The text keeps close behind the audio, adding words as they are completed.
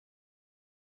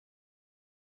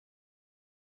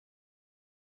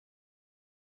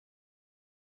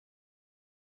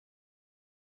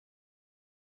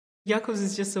Jacosb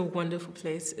is just a wonderful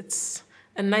place. It's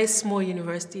a nice small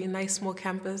university, a nice small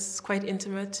campus, quite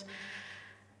intimate.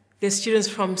 There's students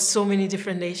from so many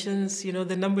different nations. You know,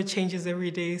 the number changes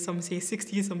every day. Some say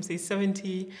 60, some say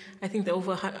 70. I think there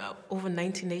are over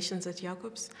 90 nations at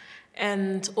Jacosb.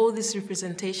 And all this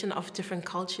representation of different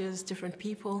cultures, different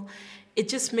people, it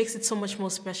just makes it so much more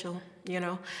special, you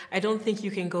know. I don't think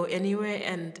you can go anywhere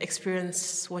and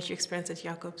experience what you experience at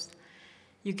Jacosb.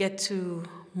 You get to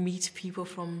meet people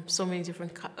from so many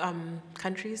different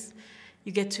countries.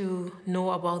 You get to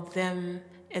know about them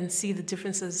and see the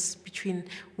differences between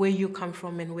where you come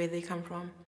from and where they come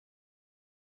from.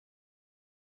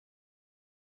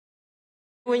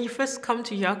 When you first come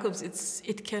to Jacosb,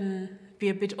 it can be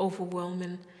a bit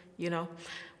overwhelming, you know.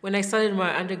 When I started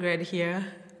my undergrad here,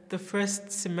 the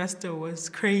first semester was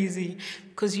crazy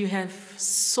because you have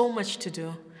so much to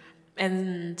do,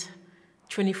 and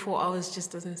 24 hours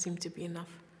just doesn't seem to be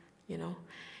enough, you know.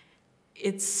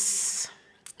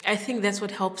 I think that's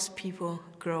what helps people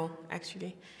grow,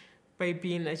 actually, by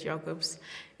being at Jacosb.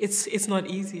 It's not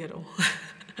easy at all.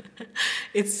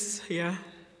 Yeah.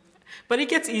 But it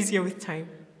gets easier with time,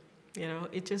 you know.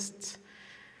 It's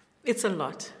a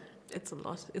lot. It's a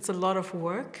lot. It's a lot of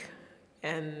work,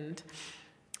 and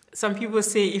some people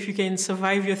say if you can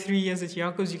survive your 3 years at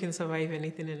Jacosb, you can survive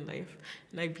anything in life,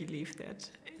 and I believe that.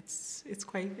 It's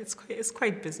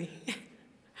quite busy.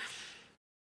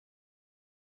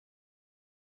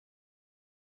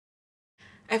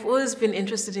 I've always been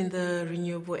interested in the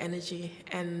renewable energy,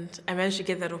 and I managed to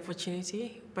get that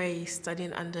opportunity by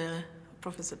studying under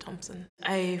Professor Thompson.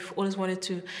 I've always wanted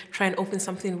to try and open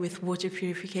something with water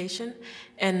purification,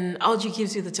 and algae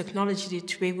gives you the technology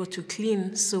to be able to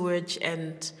clean sewage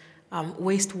and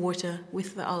wastewater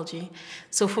with the algae.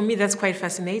 So for me, that's quite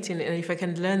fascinating, and if I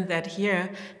can learn that here,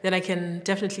 then I can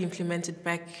definitely implement it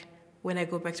back when I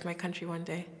go back to my country one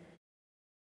day.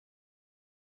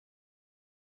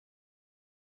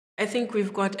 I think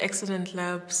we've got excellent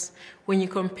labs when you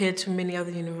compare to many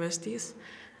other universities.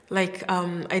 Like,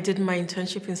 I did my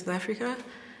internship in South Africa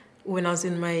when I was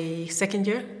in my second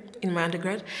year in my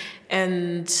undergrad,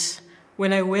 and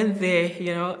when I went there,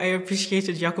 you know, I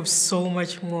appreciated Jacosb so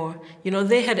much more. You know,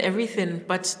 they had everything,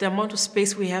 but the amount of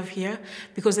space we have here,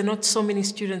 because there are not so many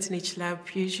students in each lab,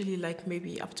 usually like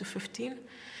maybe up to 15.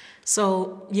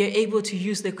 So you're able to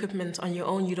use the equipment on your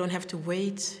own. You don't have to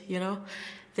wait, you know.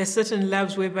 There's certain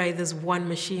labs whereby there's one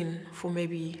machine for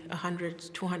maybe 100,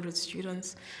 200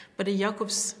 students. But at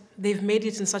Jacosb, they've made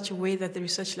it in such a way that the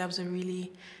research labs are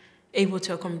really able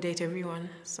to accommodate everyone.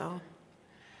 So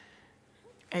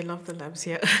I love the labs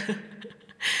here.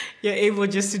 You're able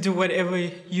just to do whatever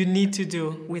you need to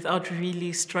do without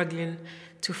really struggling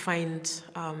to find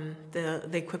the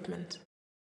equipment.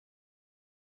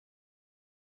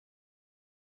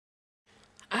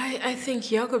 I think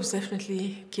Jacosb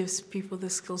definitely gives people the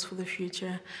skills for the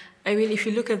future. I mean, if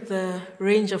you look at the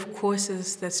range of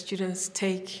courses that students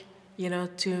take, you know,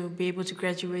 to be able to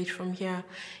graduate from here,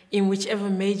 in whichever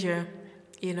major,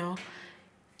 you know,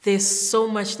 there's so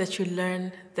much that you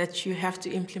learn that you have to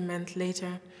implement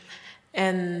later.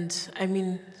 And I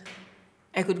mean,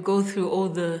 I could go through all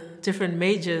the different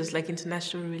majors like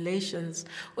international relations,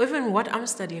 or even what I'm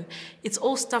studying. It's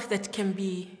all stuff that can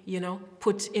be, you know,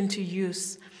 put into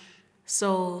use.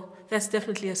 So that's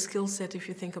definitely a skill set if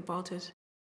you think about it.